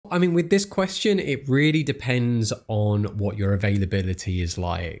I mean, with this question, it really depends on what your availability is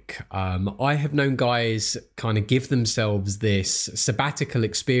like. I have known guys kind of give themselves this sabbatical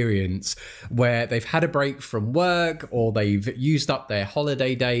experience where they've had a break from work or they've used up their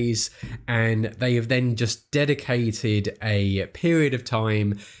holiday days and they have then just dedicated a period of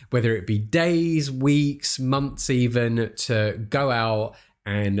time, whether it be days, weeks, months even, to go out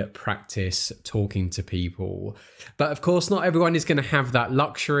and practice talking to people. But of course, not everyone is going to have that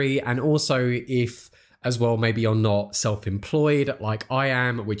luxury. And also, if as well, maybe you're not self-employed like I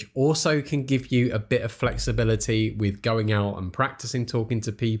am, which also can give you a bit of flexibility with going out and practicing talking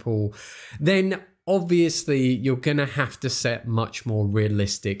to people, then obviously you're going to have to set much more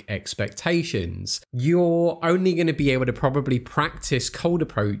realistic expectations. You're only going to be able to probably practice cold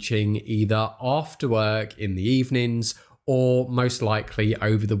approaching either after work in the evenings or most likely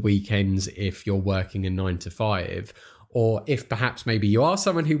over the weekends if you're working a 9 to 5. Or if perhaps maybe you are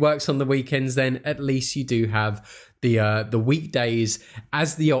someone who works on the weekends, then at least you do have the weekdays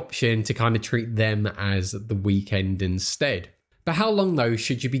as the option to kind of treat them as the weekend instead. But how long though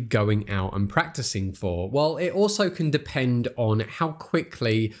should you be going out and practicing for? Well, it also can depend on how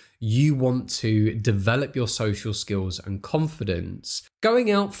quickly you want to develop your social skills and confidence. Going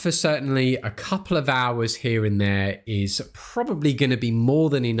out for certainly a couple of hours here and there is probably going to be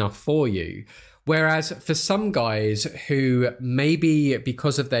more than enough for you. Whereas for some guys who maybe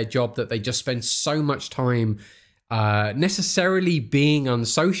because of their job that they just spend so much time necessarily being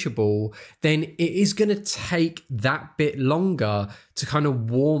unsociable, then it is going to take that bit longer to kind of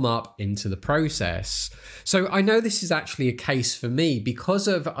warm up into the process. So I know this is actually a case for me because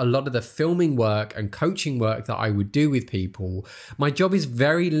of a lot of the filming work and coaching work that I would do with people. My job is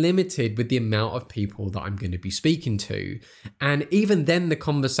very limited with the amount of people that I'm going to be speaking to. And even then the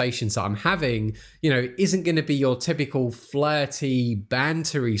conversations that I'm having, isn't going to be your typical flirty,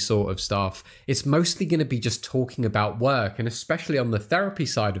 bantery sort of stuff. It's mostly going to be just talking about work, and especially on the therapy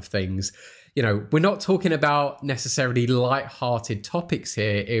side of things. We're not talking about necessarily light-hearted topics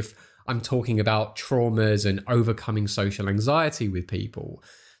here if I'm talking about traumas and overcoming social anxiety with people.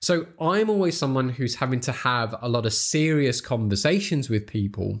 So I'm always someone who's having to have a lot of serious conversations with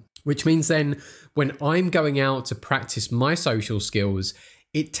people, which means then when I'm going out to practice my social skills,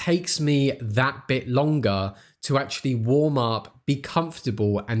 it takes me that bit longer to actually warm up, be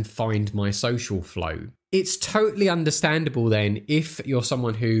comfortable, and find my social flow. It's totally understandable then if you're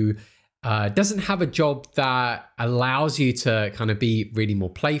someone who doesn't have a job that allows you to kind of be really more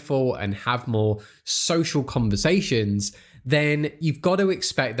playful and have more social conversations, then you've got to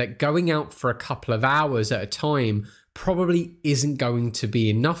expect that going out for a couple of hours at a time probably isn't going to be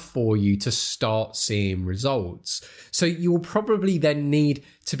enough for you to start seeing results. So you'll probably then need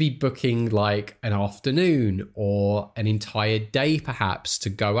to be booking like an afternoon or an entire day perhaps to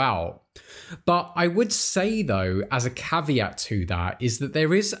go out. But I would say though, as a caveat to that, is that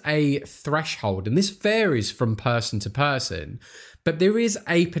there is a threshold, and this varies from person to person, but there is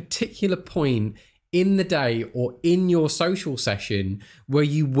a particular point in the day or in your social session where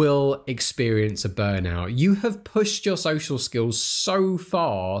you will experience a burnout. You have pushed your social skills so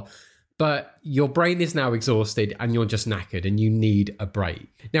far, but your brain is now exhausted and you're just knackered and you need a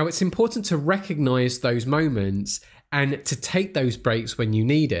break. Now, it's important to recognize those moments and to take those breaks when you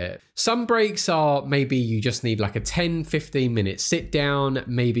need it. Some breaks are maybe you just need like a 10-15 minute sit down.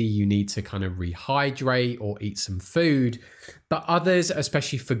 Maybe you need to kind of rehydrate or eat some food. But others,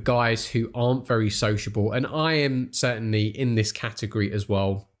 especially for guys who aren't very sociable, and I am certainly in this category as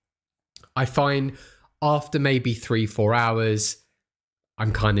well, I find after maybe 3-4 hours,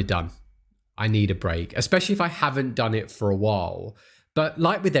 I'm kind of done. I need a break, especially if I haven't done it for a while. But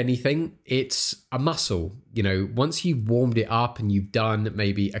like with anything, it's a muscle. Once you've warmed it up and you've done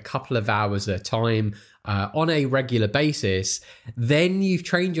maybe a couple of hours at a time on a regular basis, then you've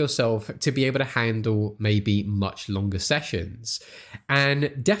trained yourself to be able to handle maybe much longer sessions.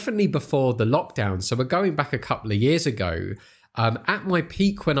 And definitely before the lockdown, so we're going back a couple of years ago, at my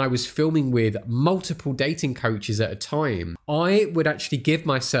peak when I was filming with multiple dating coaches at a time, I would actually give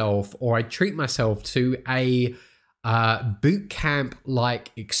myself, or I'd treat myself to a boot camp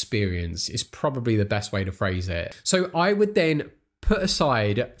like experience is probably the best way to phrase it. So I would then put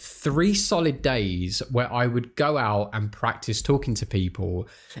aside 3 solid days where I would go out and practice talking to people,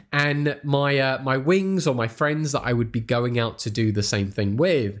 and my wings or my friends that I would be going out to do the same thing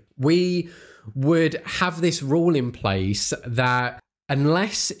with, we would have this rule in place that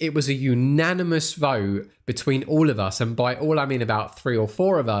unless it was a unanimous vote between all of us, and by all I mean about 3 or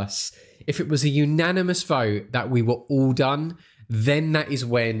 4 of us, if it was a unanimous vote that we were all done, then that is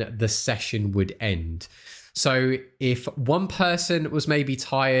when the session would end. So if one person was maybe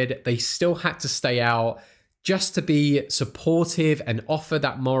tired, they still had to stay out just to be supportive and offer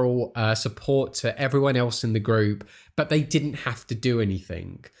that moral support to everyone else in the group, but they didn't have to do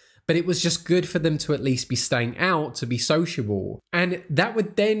anything. But it was just good for them to at least be staying out, to be sociable. And that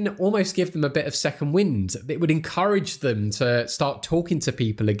would then almost give them a bit of second wind. It would encourage them to start talking to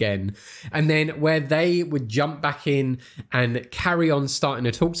people again. And then where they would jump back in and carry on starting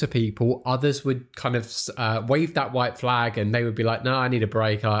to talk to people, others would kind of wave that white flag and they would be like, no, I need a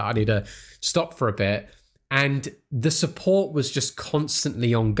break. I need to stop for a bit. And the support was just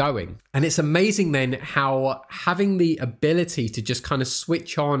constantly ongoing. And it's amazing then how having the ability to just kind of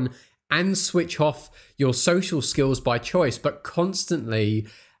switch on and switch off your social skills by choice, but constantly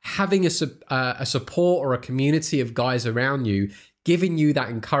having a support or a community of guys around you, giving you that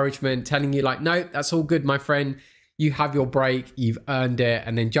encouragement, telling you like, no, that's all good, my friend. You have your break, you've earned it,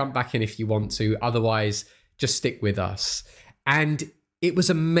 and then jump back in if you want to. Otherwise, just stick with us. And it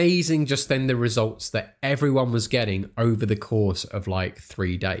was amazing just then the results that everyone was getting over the course of like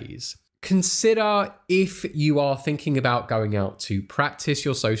 3 days. Consider if you are thinking about going out to practice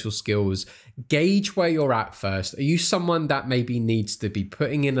your social skills, gauge where you're at first. Are you someone that maybe needs to be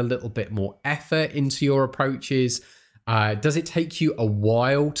putting in a little bit more effort into your approaches? Does it take you a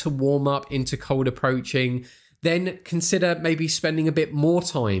while to warm up into cold approaching? Then consider maybe spending a bit more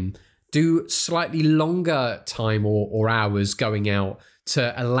time. Do slightly longer time or hours going out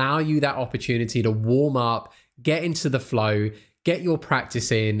to allow you that opportunity to warm up, get into the flow, get your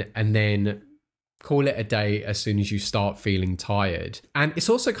practice in, and then call it a day as soon as you start feeling tired. And it's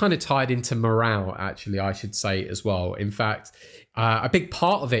also kind of tied into morale, actually, I should say as well. In fact, a big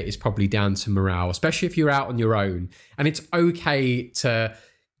part of it is probably down to morale, especially if you're out on your own. And it's okay to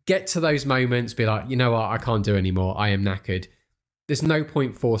get to those moments, be like, you know what, I can't do anymore. I am knackered. There's no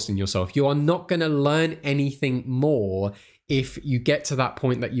point forcing yourself. You are not going to learn anything more if you get to that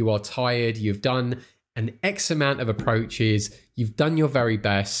point that you are tired, you've done an X amount of approaches, you've done your very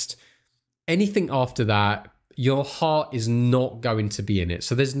best. Anything after that, your heart is not going to be in it.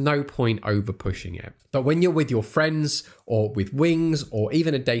 So there's no point over pushing it. But when you're with your friends or with wings or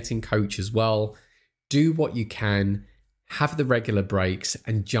even a dating coach as well, do what you can, have the regular breaks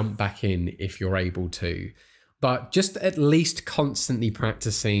and jump back in if you're able to. But just at least constantly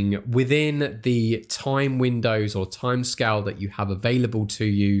practicing within the time windows or time scale that you have available to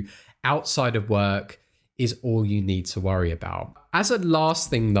you outside of work is all you need to worry about. As a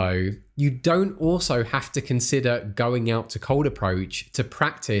last thing though, you don't also have to consider going out to cold approach to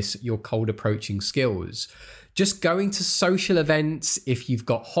practice your cold approaching skills. Just going to social events, if you've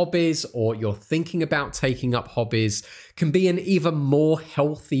got hobbies or you're thinking about taking up hobbies, can be an even more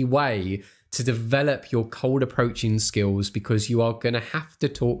healthy way to develop your cold approaching skills, because you are going to have to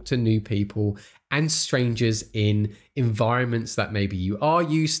talk to new people and strangers in environments that maybe you are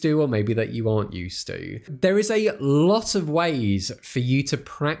used to or maybe that you aren't used to. There is a lot of ways for you to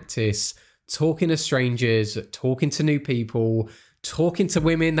practice talking to strangers, talking to new people, talking to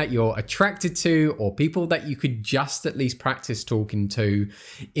women that you're attracted to or people that you could just at least practice talking to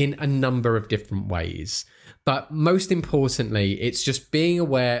in a number of different ways. But most importantly, it's just being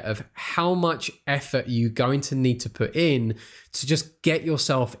aware of how much effort you're going to need to put in to just get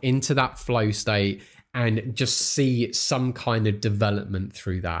yourself into that flow state and just see some kind of development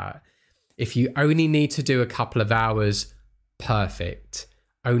through that. If you only need to do a couple of hours, perfect.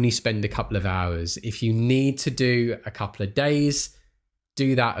 Only spend a couple of hours. If you need to do a couple of days,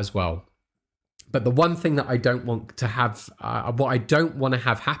 do that as well. But the one thing that I don't want to have, what I don't want to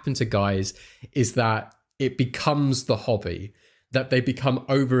have happen to guys is that it becomes the hobby, that they become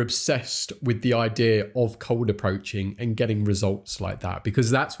over obsessed with the idea of cold approaching and getting results like that, because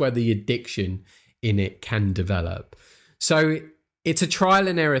that's where the addiction in it can develop. So it's a trial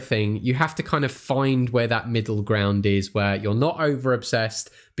and error thing. You have to kind of find where that middle ground is, where you're not over obsessed,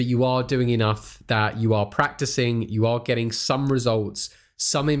 but you are doing enough that you are practicing, you are getting some results,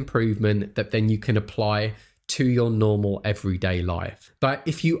 some improvement that then you can apply to your normal everyday life. But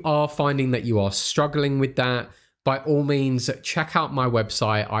if you are finding that you are struggling with that, by all means, check out my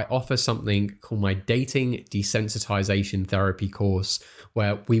website. I offer something called my Dating Desensitization Therapy course,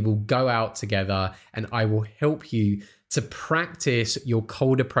 where we will go out together and I will help you to practice your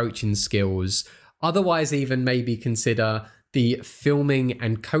cold approaching skills. Otherwise, even maybe consider the filming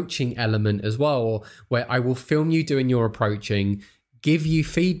and coaching element as well, where I will film you doing your approaching, give you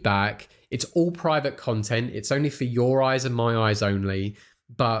feedback. It's all private content. It's only for your eyes and my eyes only.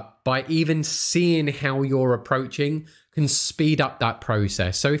 But by even seeing how you're approaching can speed up that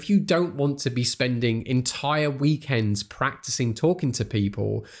process. So if you don't want to be spending entire weekends practicing talking to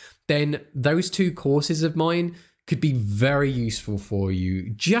people, then those 2 courses of mine could be very useful for you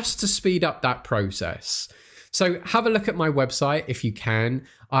just to speed up that process. So have a look at my website if you can.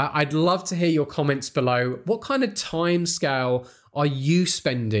 I'd love to hear your comments below. What kind of time scale are you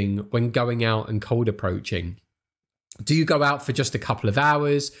spending when going out and cold approaching? Do you go out for just a couple of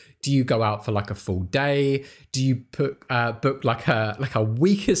hours? Do you go out for like a full day? Do you book like a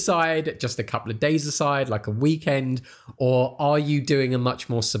week aside, just a couple of days aside, like a weekend? Or are you doing a much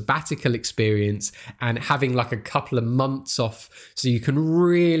more sabbatical experience and having like a couple of months off so you can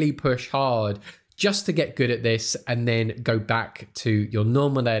really push hard just to get good at this and then go back to your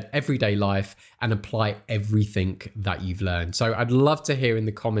normal everyday life and apply everything that you've learned? So I'd love to hear in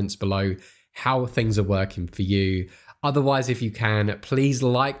the comments below how things are working for you. Otherwise, if you can, please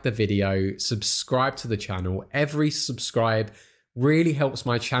like the video, subscribe to the channel. Every subscribe really helps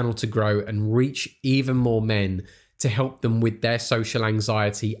my channel to grow and reach even more men to help them with their social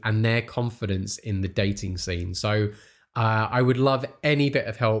anxiety and their confidence in the dating scene. So I would love any bit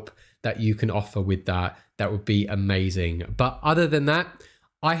of help that you can offer with that. That would be amazing. But other than that,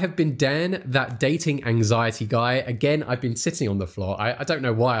 I have been Dan, that dating anxiety guy. Again, I've been sitting on the floor. I don't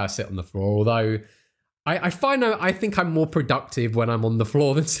know why I sit on the floor, although I think I'm more productive when I'm on the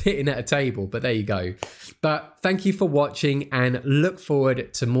floor than sitting at a table, but there you go. But thank you for watching and look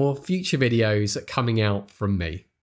forward to more future videos coming out from me.